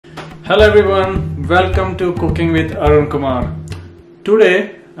Hello everyone, welcome to Cooking with Arun Kumar.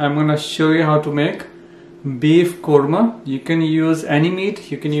 Today I'm gonna show you how to make beef korma. You can use any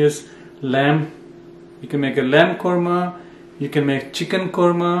meat, you can use lamb, you can make a lamb korma, you can make chicken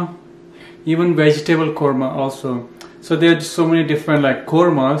korma, even vegetable korma also. So there are so many different like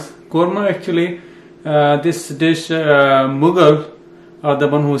kormas. Korma actually, this dish, Mughal are the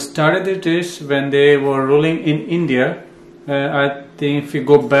one who started the dish when they were ruling in India. I think if you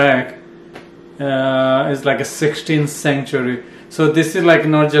go back, it's like a 16th century. So this is like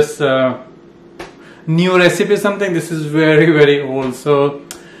not just a new recipe or something. This is very old. So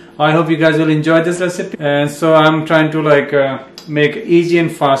I hope you guys will enjoy this recipe. And so I'm trying to like make easy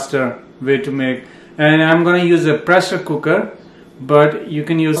and faster way to make. And I'm gonna use a pressure cooker, but you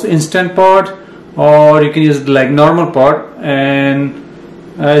can use instant pot or you can use like normal pot, and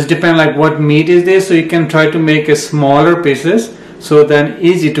it depends like what meat is this. So you can try to make a smaller pieces, so then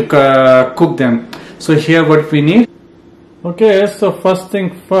easy to cook them. So here what we need. Okay, so first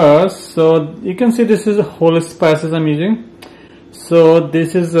thing first, so you can see this is whole spices I'm using. So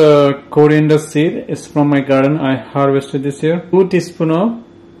this is a coriander seed. It's from my garden. I harvested this here. 2 teaspoons of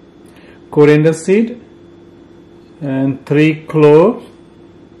coriander seed and 3 cloves.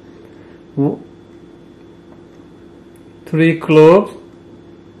 3 cloves.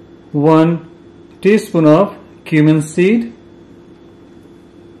 1 teaspoon of cumin seed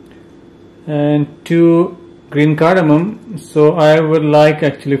and 2 green cardamom. So I would like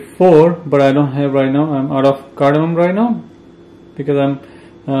actually 4, but I don't have right now. I'm out of cardamom right now because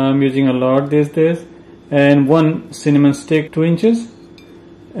I'm using a lot these days. And 1 cinnamon stick 2 inches,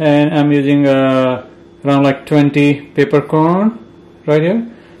 and I'm using around like 20 peppercorn right here.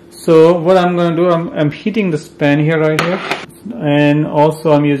 So what I'm gonna do, I'm heating this pan here right here, and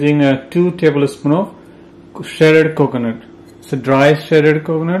also I'm using 2 tablespoons of shredded coconut. It's a dry shredded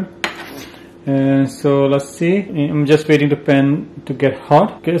coconut. And so let's see, I'm just waiting the pan to get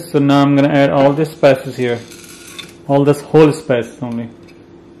hot. Okay, so now I'm gonna add all the spices here, all this whole spices only,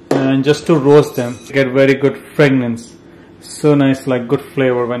 and just to roast them, get very good fragrance. So nice, like good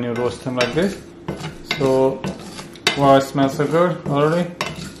flavor when you roast them like this. So wow, it smells so good already.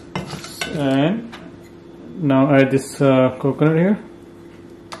 And now add this coconut here.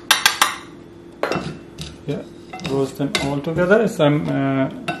 Yeah, roast them all together. So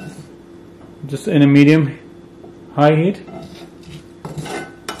I'm just in a medium high heat.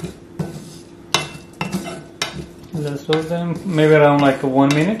 Let's roast them maybe around like 1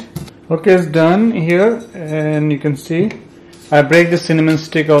 minute. Okay, it's done here, and you can see I break the cinnamon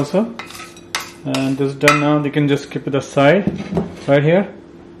stick also, and this is done now. You can just keep it aside right here.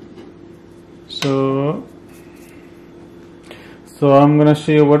 So I'm gonna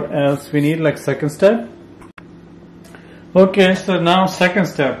show you what else we need, like second step. Okay, so now second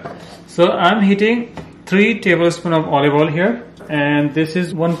step. So I'm heating 3 tablespoons of olive oil here, and this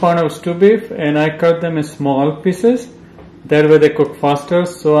is 1 pound of stew beef, and I cut them in small pieces. That way they cook faster.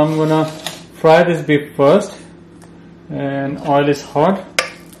 So I'm gonna fry this beef first, and oil is hot.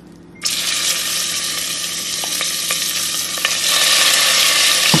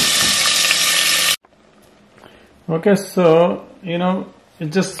 Okay, so you know,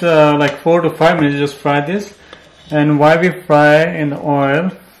 it's just like 4 to 5 minutes. Just fry this. And why we fry in the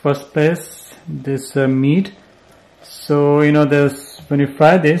oil first place this meat? So you know, there's when you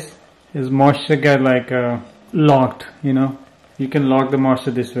fry this, is moisture get like locked. You know, you can lock the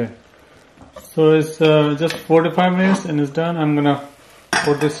moisture this way. So it's just 4 to 5 minutes, and it's done. I'm gonna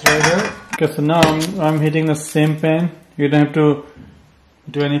put this right here. Okay, so now I'm heating the same pan. You don't have to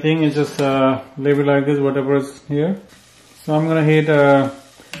do anything. It's just leave it like this, whatever is here. So I'm gonna heat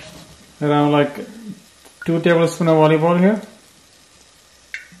around like 2 tablespoons of olive oil here.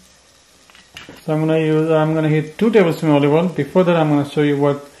 So I'm gonna heat 2 tablespoons of olive oil. Before that, I'm gonna show you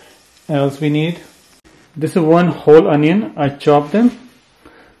what else we need. This is 1 whole onion. I chopped them.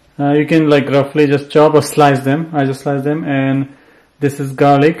 You can like roughly just chop or slice them. I just slice them. And this is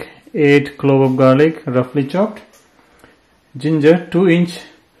garlic, 8 cloves of garlic, roughly chopped. Ginger, 2-inch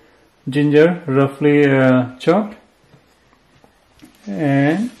ginger, roughly chopped.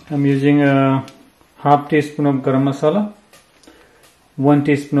 And I'm using half teaspoon of garam masala, 1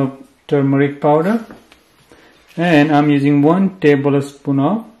 teaspoon of turmeric powder, and I'm using 1 tablespoon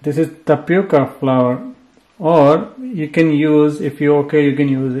of, this is tapioca flour, or you can use, if you're okay, you can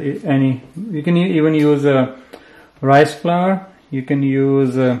use any, you can even use rice flour, you can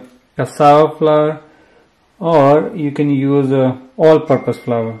use cassava flour, or you can use all-purpose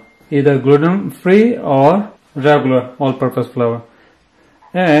flour, either gluten-free or regular all-purpose flour.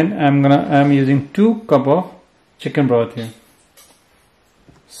 And I'm using 2 cups of chicken broth here.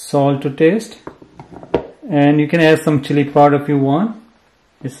 salt to taste, and you can add some chili powder if you want.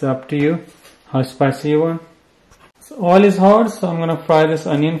 It's up to you how spicy you want. So oil is hot, so I'm gonna fry this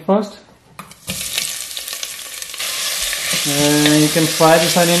onion first. And you can fry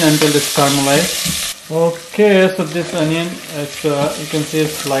this onion until it's caramelized. Okay, so this onion is you can see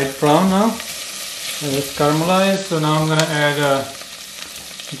it's light brown now. It's caramelized. So now I'm gonna add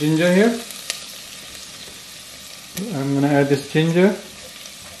ginger here. I'm gonna add this ginger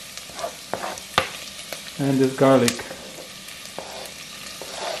and this garlic,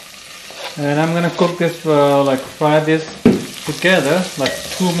 and I'm gonna cook this fry this together like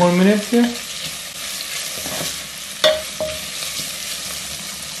 2 more minutes here.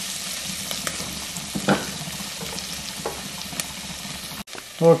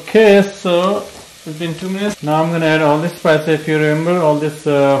 Okay, so it's been 2 minutes. Now I'm gonna add all this spices. If you remember, all this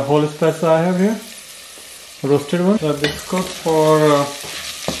whole spices I have here, roasted one. So this cooked for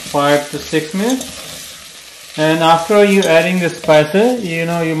 5 to 6 minutes. And after you adding the spices,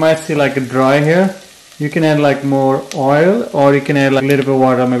 you might see like a dry here. You can add like more oil, or you can add like a little bit of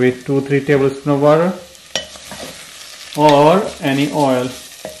water, maybe 2-3 tablespoons of water, or any oil.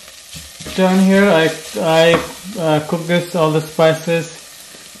 Down here, I cook this all the spices,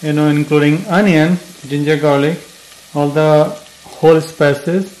 including onion, ginger, garlic, all the whole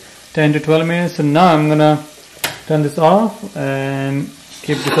spices, 10 to 12 minutes. And now I'm gonna turn this off and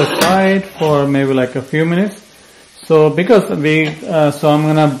keep this aside for maybe like a few minutes. So so I'm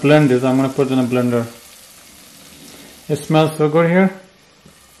gonna blend this. I'm gonna put it in a blender. It smells so good here.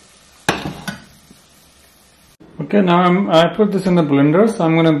 Okay, now I put this in the blender. So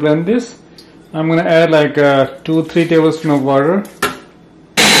I'm gonna blend this. I'm gonna add like 2-3 tablespoons of water.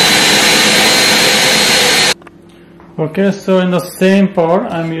 Okay, so in the same pot,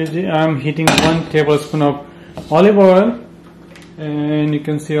 I'm heating 1 tablespoon of olive oil, and you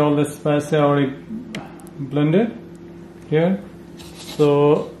can see all the spices already blended here.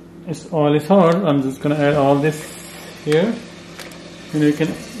 So oil is hot. I'm just gonna add all this here, and you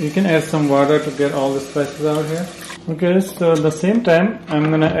can add some water to get all the spices out here. Okay, so at the same time, I'm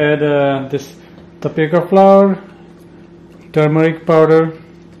gonna add this tapioca flour, turmeric powder,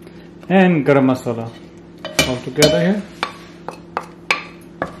 and garam masala all together here.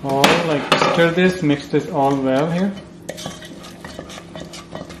 All stir this, mix this all well here.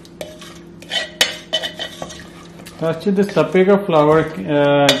 Actually, this tapioca flour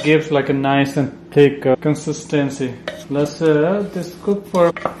gives like a nice and thick consistency. Let's this cook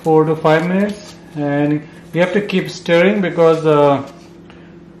for 4 to 5 minutes, and you have to keep stirring because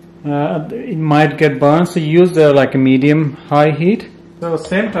it might get burned. So use like a medium high heat. So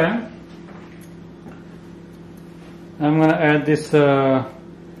same time, I'm gonna add this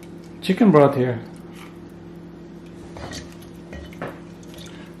chicken broth here.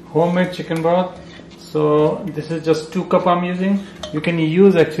 Homemade chicken broth. So this is just 2 cups I'm using. You can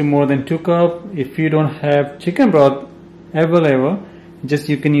use actually more than 2 cups. If you don't have chicken broth available,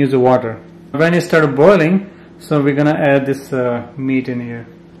 you can use the water. When it started boiling, so we're gonna add this meat in here.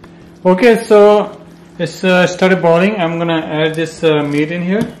 Okay, so it's started boiling. I'm gonna add this meat in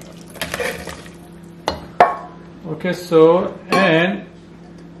here. Okay, so and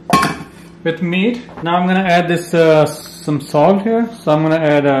with meat, now I'm gonna add this some salt here. So I'm gonna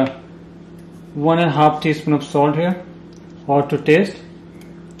add 1.5 teaspoon of salt here, or to taste.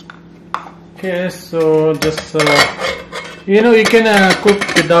 Okay, so just you can cook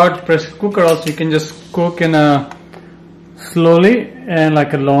without pressure cooker. Also, you can just cook in slowly and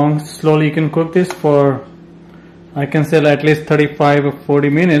slowly. You can cook this for, I can say, at least 35 or 40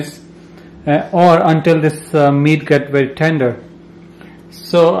 minutes, or until this meat get very tender.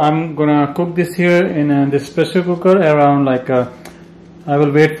 So I'm gonna cook this here in this pressure cooker around I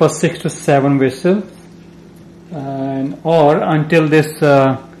will wait for 6 to 7 whistles, or until this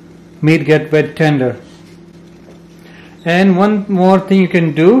meat get very tender. And one more thing you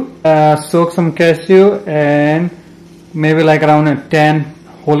can do, soak some cashew, and maybe around 10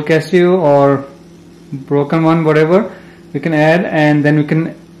 whole cashew or broken one, whatever we can add, and then we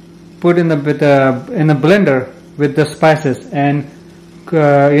can put in the blender with the spices, and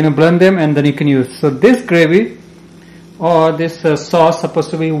blend them, and then you can use. So this gravy or this sauce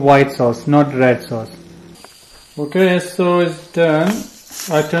supposed to be white sauce, not red sauce. Okay, so it's done.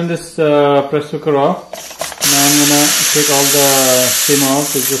 I turn this pressure cooker off. Now I'm gonna take all the steam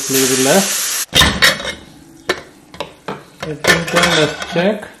off. There's just a little bit left. It's done. Let's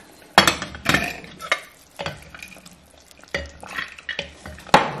check.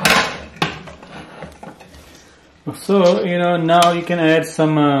 So now you can add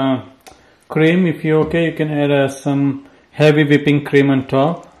some cream. If you're okay, you can add some heavy whipping cream on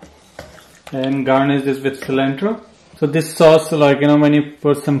top, and garnish this with cilantro. So this sauce, like, you know, when you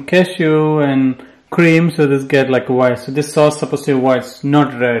put some cashew and cream, so this get like white. So this sauce supposed to be white,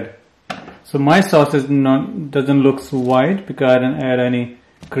 not red. So my sauce is doesn't look white because I didn't add any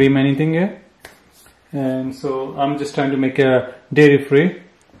cream, anything here. And so I'm just trying to make a dairy free.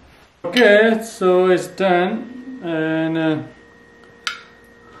 Okay, so it's done, and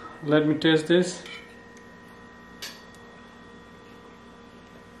let me taste this.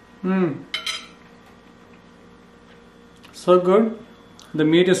 So good. The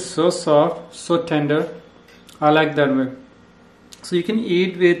meat is so soft, so tender. I like that way. So you can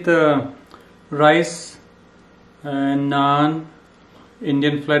eat with rice and naan,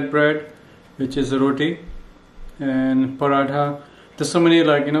 Indian flatbread, which is a roti, and paratha. There's so many,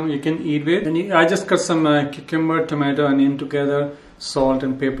 like, you know, you can eat with. And I just cut some cucumber, tomato, onion together, salt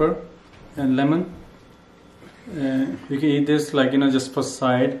and pepper and lemon. You can eat this, like, you know, just for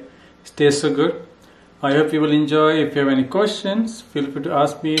side. It tastes so good. I hope you will enjoy. If you have any questions, feel free to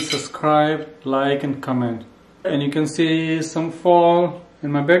ask me, subscribe, like and comment. And you can see some fall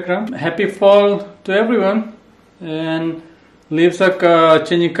in my background. Happy fall to everyone. And leaves are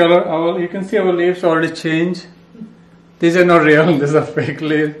changing color. You can see our leaves already changed. These are not real, these are fake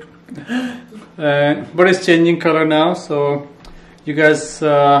leaves. But it's changing color now. So you guys,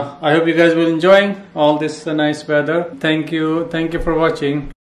 I hope you guys will enjoy all this nice weather. Thank you for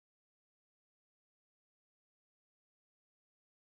watching.